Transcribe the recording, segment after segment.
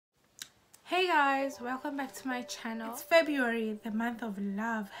Hey guys, welcome back to my channel. It's February, the month of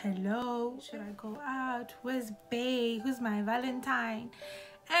love. Hello, should I go out? Where's Bae? Who's my Valentine?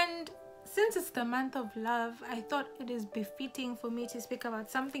 And since it's the month of love, I thought it is befitting for me to speak about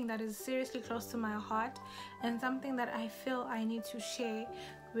something that is seriously close to my heart and something that I feel I need to share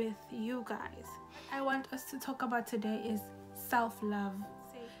with you guys. I want us to talk about today is self-love.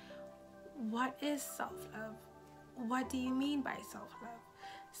 What is self-love? What do you mean by self-love?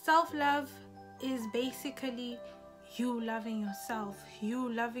 Self-love is basically you loving yourself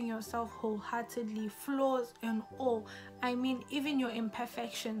wholeheartedly, flaws and all. I mean, even your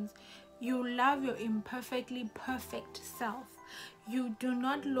imperfections. You love your imperfectly perfect self. You do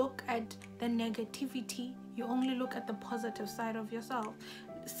not look at the negativity, you only look at the positive side of yourself.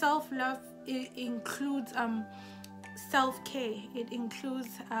 Self-love includes self-care, it includes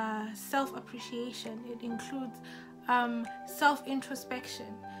self-appreciation, it includes self-introspection.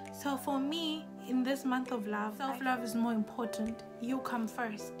 So for me, in this month of love, self-love is more important. You come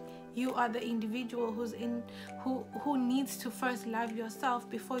first. You are the individual who needs to first love yourself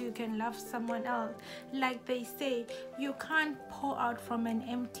before you can love someone else. Like they say, you can't pour out from an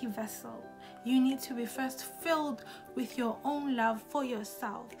empty vessel. You need to be first filled with your own love for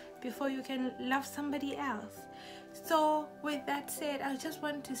yourself before you can love somebody else. So with that said, I just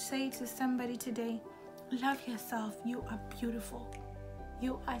want to say to somebody today, love yourself. You are beautiful.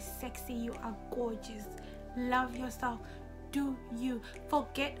 You are sexy. You are gorgeous. Love yourself. Do you.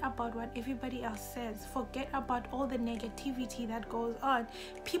 Forget about what everybody else says. Forget about all the negativity that goes on.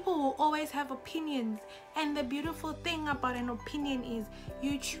 People will always have opinions, and the beautiful thing about an opinion is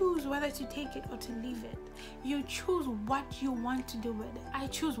you choose whether to take it or to leave it. You choose what you want to do with it. I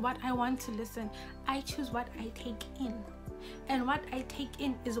choose what I want to listen. I choose what I take in, and what I take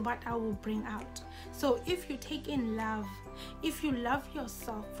in is what I will bring out. So if you take in love, if you love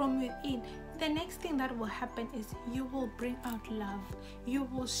yourself from within, the next thing that will happen is you will bring out love. You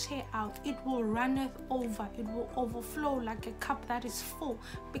will share out. It will runneth over. It will overflow like a cup that is full,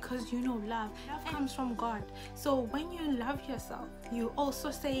 because you know love. Love comes from God. So when you love yourself, you're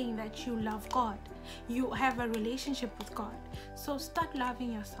also saying that you love God. You have a relationship with God. So start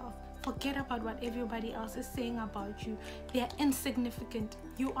loving yourself. Forget about what everybody else is saying about you. They're insignificant.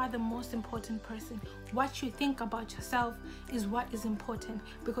 You are the most important person. What you think about yourself is what is important,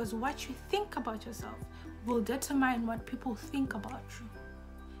 because what you think about yourself will determine what people think about you.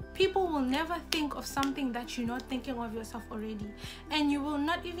 People will never think of something that you're not thinking of yourself already, and you will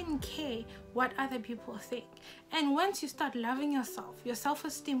not even care what other people think. And once you start loving yourself, your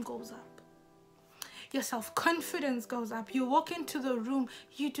self-esteem goes up. Your self-confidence goes up. You walk into the room,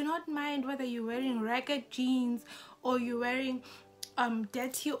 you do not mind whether you're wearing ragged jeans or you're wearing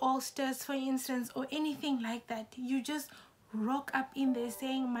dirty All-Stars, for instance, or anything like that. You just rock up in there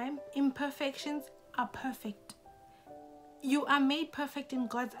saying, my imperfections are perfect. You are made perfect in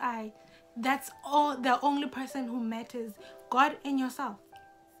God's eye. That's all, the only person who matters, God and yourself.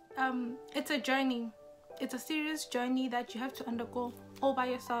 It's a journey. It's a serious journey that you have to undergo all by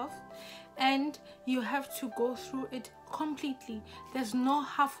yourself, and you have to go through it completely. There's no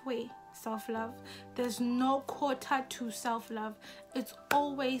halfway self-love. There's no quarter to self-love. It's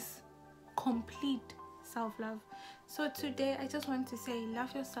always complete self-love. So today I just want to say,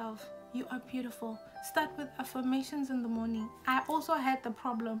 love yourself. You are beautiful. Start with affirmations in the morning. I also had the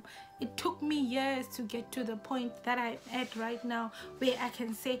problem. It took me years to get to the point that I'm at right now, where I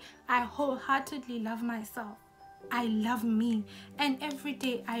can say I wholeheartedly love myself. I love me, and every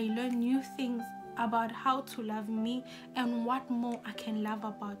day I learn new things about how to love me and what more I can love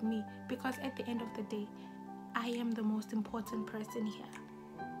about me, because at the end of the day, I am the most important person here.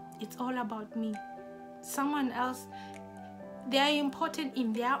 It's all about me. Someone else, they are important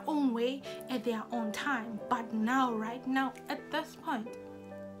in their own way at their own time, but now, right now, at this point,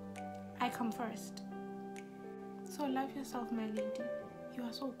 I come first. So love yourself, my lady. You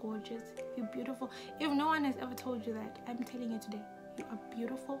are so gorgeous. You're beautiful. If no one has ever told you that, I'm telling you today. You are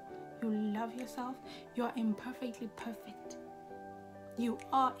beautiful. You love yourself. You are imperfectly perfect. You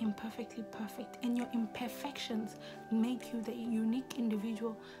are imperfectly perfect, and your imperfections make you the unique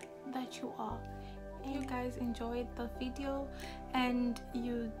individual that you are. And you guys enjoyed the video and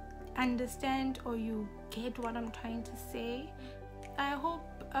you understand or you get what I'm trying to say. I hope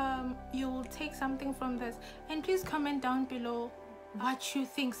you will take something from this, and please comment down below what you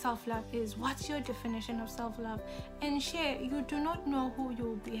think self-love is. What's your definition of self-love? And share. You do not know who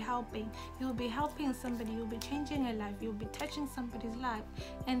you'll be helping. You'll be helping somebody. You'll be changing a life. You'll be touching somebody's life,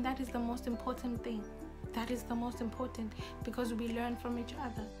 and that is the most important thing. That is the most important, because we learn from each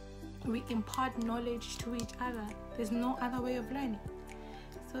other. We impart knowledge to each other. There's no other way of learning.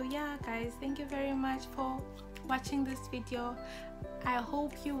 So yeah guys, thank you very much for watching this video. I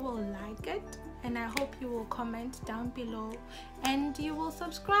hope you will like it, and I hope you will comment down below, and you will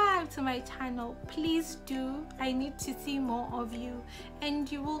subscribe to my channel. Please do. I need to see more of you.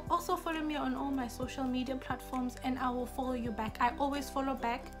 And you will also follow me on all my social media platforms, and I will follow you back. I always follow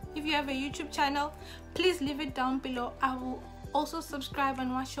back. If you have a YouTube channel, please leave it down below. I will also subscribe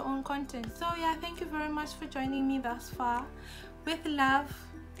and watch your own content. So yeah, thank you very much for joining me thus far. With love,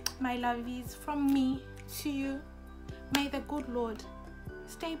 my lovies, from me to you. May the good Lord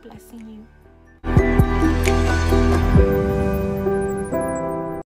stay blessing you.